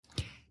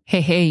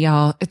Hey,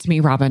 y'all. It's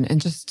me, Robin.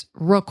 And just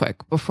real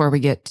quick before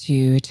we get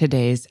to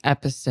today's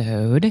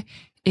episode,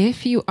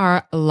 if you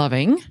are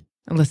loving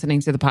listening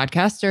to the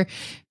podcast, or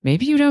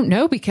maybe you don't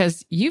know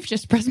because you've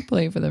just pressed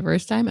play for the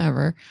first time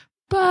ever,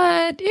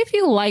 but if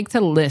you like to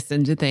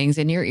listen to things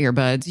in your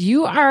earbuds,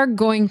 you are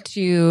going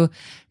to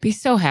be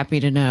so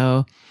happy to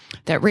know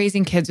that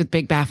Raising Kids with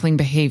Big Baffling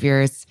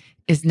Behaviors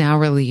is now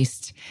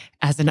released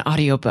as an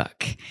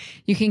audiobook.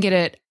 You can get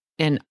it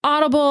in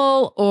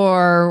Audible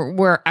or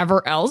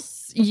wherever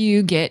else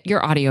you get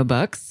your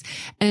audiobooks.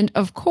 And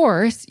of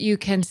course, you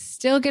can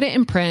still get it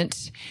in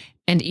print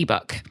and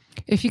ebook.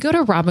 If you go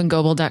to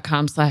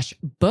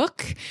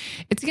robingoble.com/book,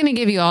 it's going to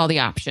give you all the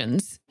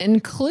options,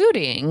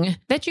 including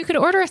that you could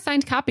order a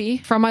signed copy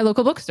from my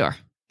local bookstore.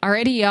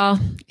 Alrighty, y'all.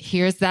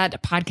 Here's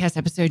that podcast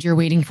episode you're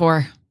waiting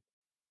for.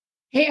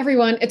 Hey,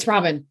 everyone. It's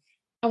Robin.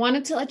 I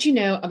wanted to let you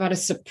know about a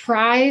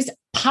surprise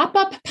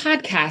pop-up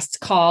podcast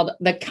called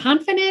The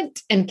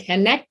Confident and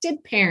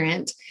Connected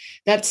Parent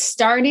that's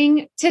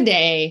starting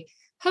today,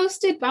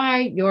 hosted by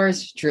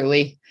yours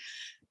truly.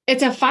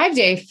 It's a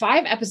 5-day,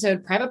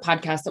 5-episode private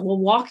podcast that will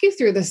walk you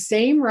through the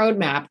same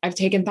roadmap I've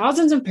taken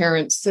thousands of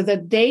parents so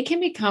that they can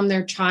become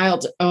their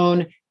child's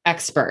own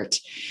expert.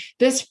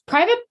 This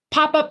private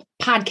pop-up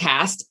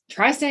podcast,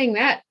 try saying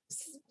that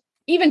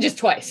even just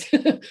twice,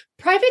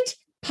 private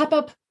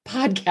pop-up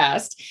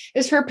podcast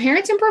is for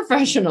parents and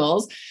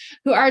professionals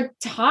who are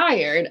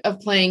tired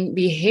of playing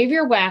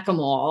behavior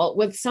whack-a-mole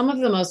with some of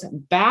the most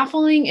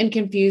baffling and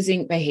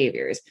confusing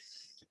behaviors.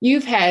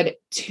 You've had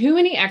too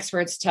many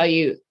experts tell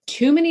you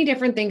too many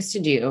different things to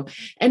do,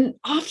 and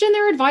often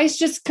their advice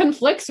just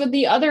conflicts with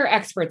the other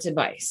experts'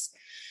 advice.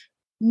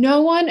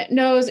 No one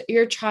knows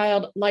your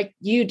child like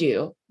you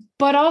do,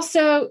 but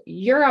also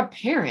you're a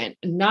parent,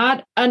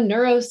 not a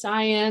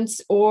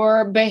neuroscience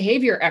or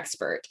behavior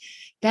expert.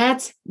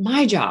 That's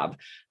my job.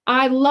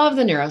 I love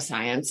the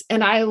neuroscience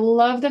and I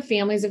love the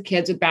families of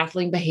kids with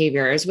baffling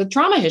behaviors with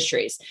trauma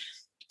histories.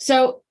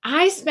 So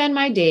I spend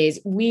my days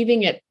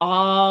weaving it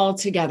all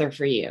together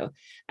for you.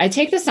 I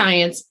take the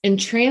science and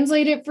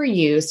translate it for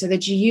you so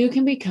that you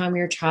can become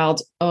your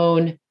child's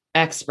own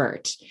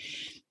expert.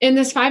 In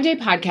this 5-day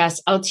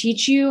podcast, I'll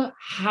teach you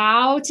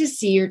how to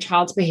see your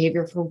child's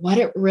behavior for what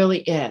it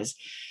really is.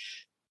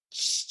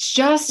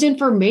 Just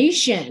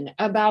information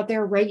about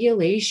their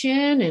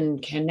regulation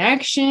and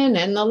connection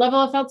and the level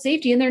of felt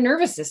safety in their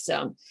nervous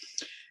system.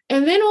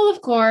 And then we'll,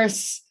 of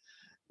course,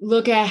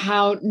 look at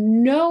how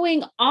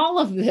knowing all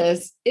of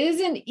this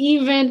isn't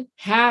even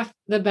half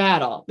the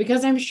battle,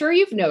 because I'm sure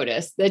you've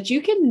noticed that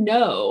you can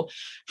know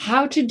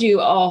how to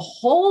do a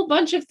whole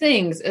bunch of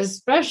things,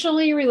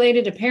 especially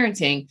related to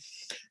parenting,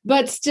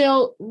 but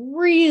still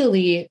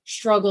really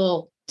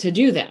struggle to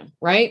do them,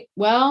 right?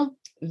 Well,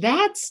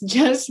 that's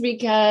just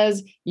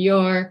because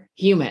you're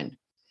human.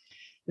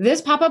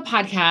 This pop-up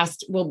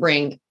podcast will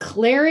bring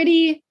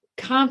clarity,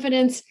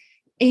 confidence,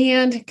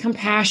 and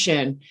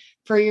compassion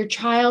for your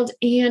child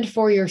and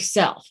for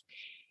yourself.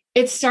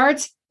 It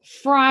starts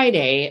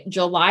Friday,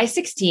 July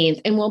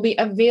 16th, and will be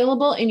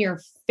available in your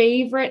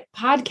favorite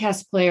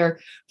podcast player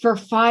for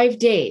 5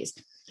 days.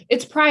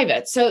 It's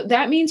private, so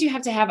that means you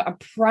have to have a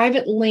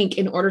private link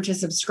in order to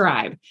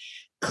subscribe.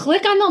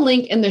 Click on the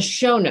link in the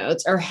show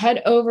notes or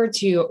head over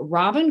to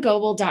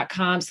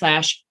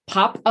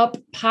robingoble.com/pop-up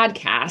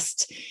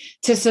podcast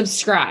to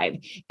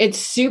subscribe. It's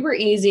super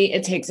easy.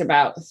 It takes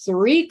about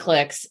 3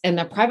 clicks and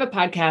the private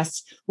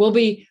podcast will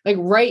be like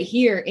right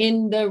here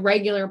in the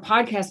regular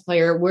podcast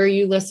player where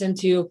you listen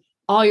to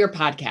all your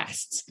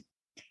podcasts.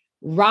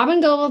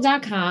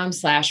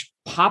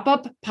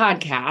 robingoble.com/pop-up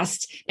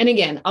podcast. And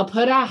again, I'll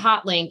put a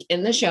hot link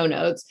in the show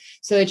notes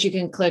so that you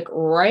can click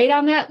right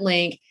on that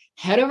link.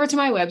 Head over to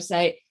my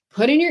website,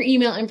 put in your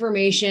email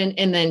information,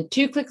 and then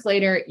 2 clicks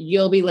later,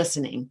 you'll be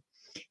listening.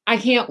 I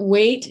can't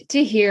wait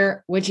to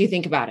hear what you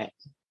think about it.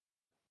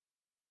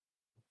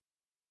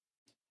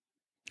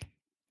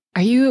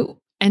 Are you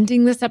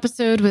ending this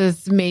episode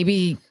with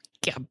maybe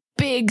a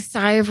big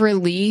sigh of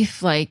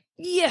relief? Like,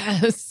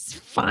 yes,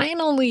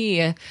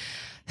 finally,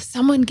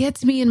 someone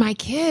gets me and my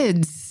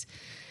kids.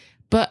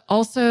 But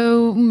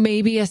also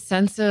maybe a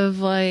sense of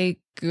like,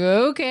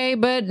 okay,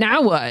 but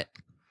now what?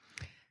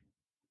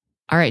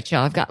 All right,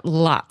 y'all, I've got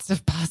lots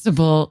of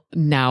possible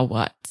now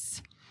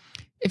whats.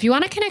 If you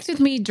want to connect with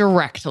me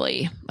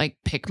directly, like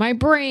pick my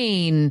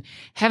brain,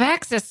 have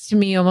access to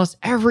me almost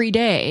every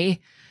day,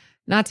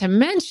 not to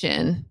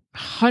mention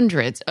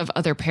hundreds of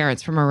other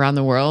parents from around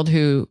the world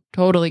who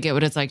totally get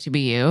what it's like to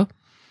be you,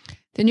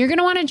 then you're going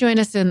to want to join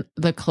us in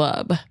the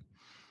club.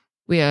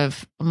 We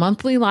have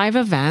monthly live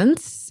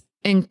events,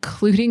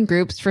 including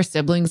groups for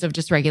siblings of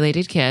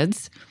dysregulated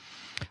kids,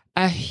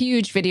 a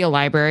huge video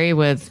library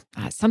with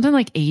something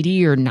like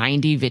 80 or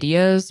 90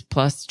 videos,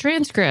 plus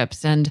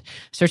transcripts and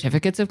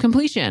certificates of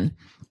completion.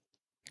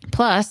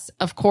 Plus,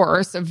 of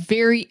course, a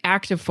very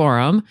active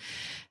forum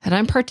that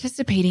I'm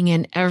participating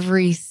in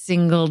every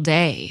single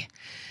day.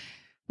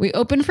 We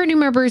open for new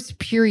members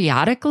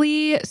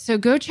periodically, so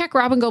go check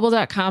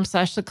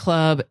robingoble.com/the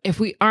club.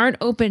 If we aren't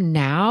open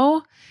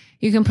now,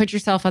 You can put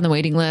yourself on the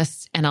waiting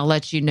list and I'll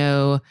let you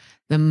know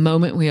the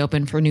moment we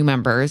open for new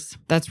members.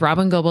 That's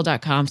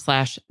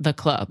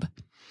robingoble.com/theclub.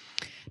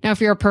 Now, if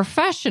you're a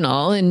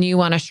professional and you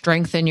want to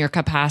strengthen your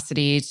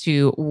capacity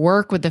to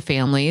work with the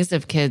families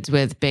of kids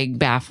with big,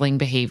 baffling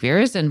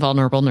behaviors and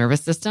vulnerable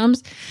nervous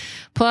systems,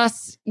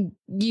 plus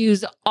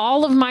use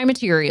all of my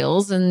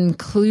materials,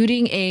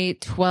 including a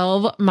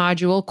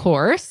 12-module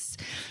course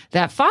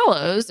that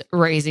follows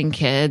raising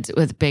kids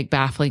with big,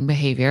 baffling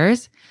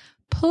behaviors,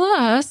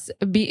 plus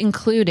be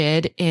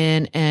included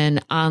in an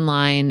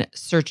online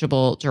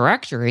searchable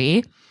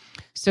directory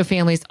so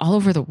families all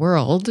over the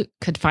world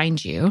could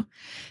find you,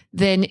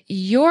 then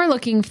you're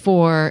looking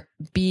for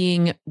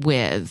Being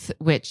With,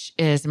 which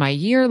is my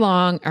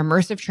year-long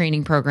immersive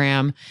training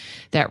program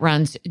that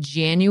runs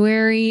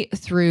January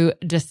through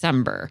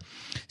December.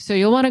 So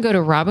you'll want to go to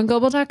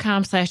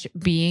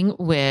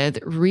robingoble.com/beingwith,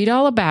 read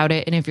all about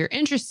it. And if you're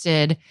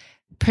interested,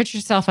 put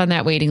yourself on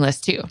that waiting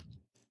list too.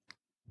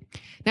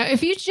 Now,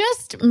 if you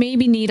just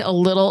maybe need a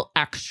little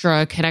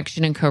extra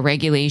connection and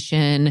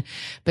co-regulation,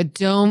 but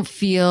don't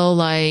feel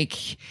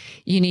like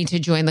you need to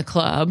join the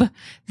club,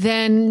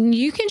 then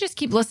you can just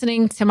keep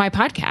listening to my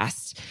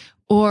podcast.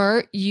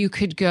 Or you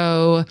could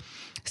go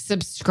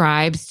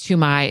subscribe to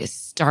my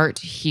Start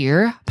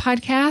Here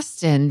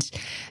podcast, and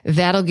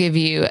that'll give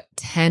you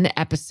 10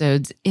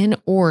 episodes in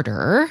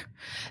order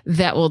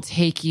that will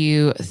take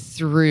you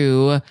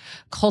through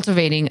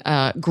cultivating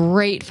a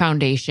great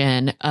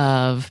foundation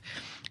of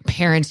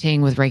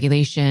parenting with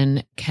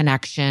regulation,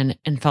 connection,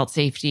 and felt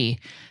safety.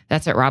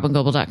 That's at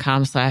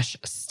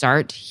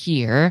robingoble.com/start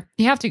here.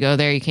 You have to go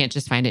there. You can't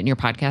just find it in your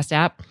podcast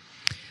app.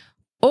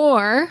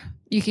 Or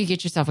you could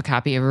get yourself a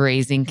copy of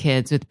Raising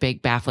Kids with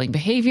Big Baffling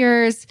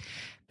Behaviors,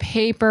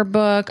 paper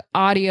book,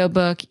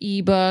 audiobook,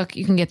 ebook.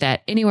 You can get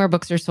that anywhere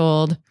books are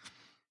sold.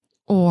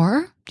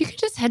 Or you can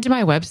just head to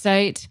my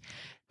website,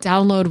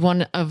 download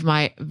one of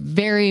my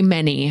very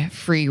many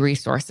free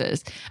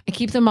resources. I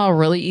keep them all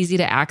really easy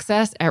to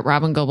access at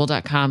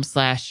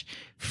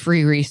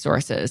robingoble.com/free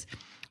resources.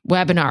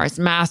 Webinars,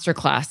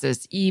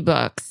 masterclasses,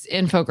 ebooks,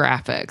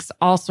 infographics,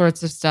 all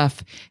sorts of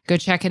stuff. Go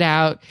check it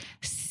out.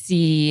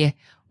 See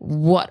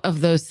what of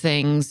those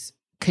things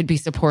could be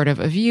supportive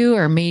of you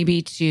or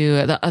maybe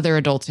to the other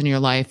adults in your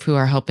life who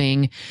are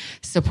helping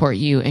support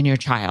you and your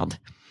child.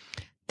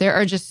 There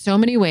are just so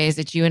many ways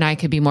that you and I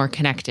could be more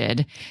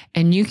connected,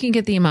 and you can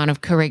get the amount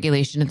of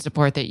co-regulation and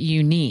support that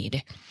you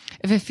need.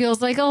 If it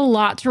feels like a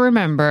lot to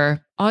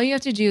remember, all you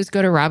have to do is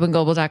go to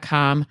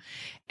robingoble.com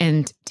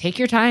and take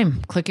your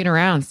time clicking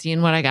around,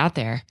 seeing what I got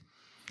there.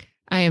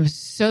 I am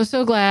so,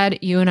 so glad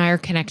you and I are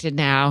connected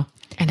now,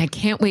 and I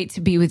can't wait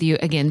to be with you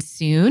again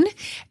soon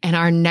in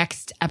our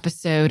next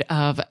episode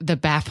of the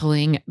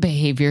Baffling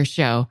Behavior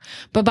Show.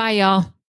 Bye-bye, y'all.